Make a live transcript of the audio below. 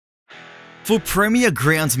For premier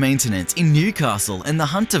grounds maintenance in Newcastle and the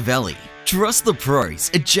Hunter Valley, trust the pros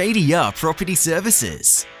at JDR Property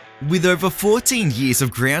Services. With over 14 years of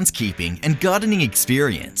groundskeeping and gardening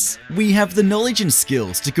experience, we have the knowledge and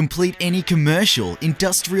skills to complete any commercial,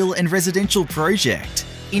 industrial and residential project,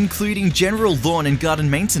 including general lawn and garden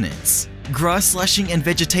maintenance, grass slashing and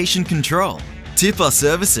vegetation control, tipper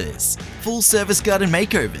services, full service garden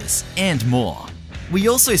makeovers, and more. We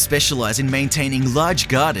also specialise in maintaining large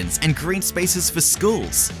gardens and green spaces for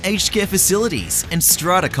schools, aged care facilities and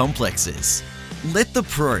strata complexes. Let the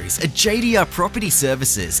pros at JDR Property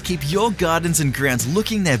Services keep your gardens and grounds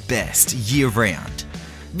looking their best year-round.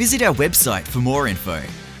 Visit our website for more info.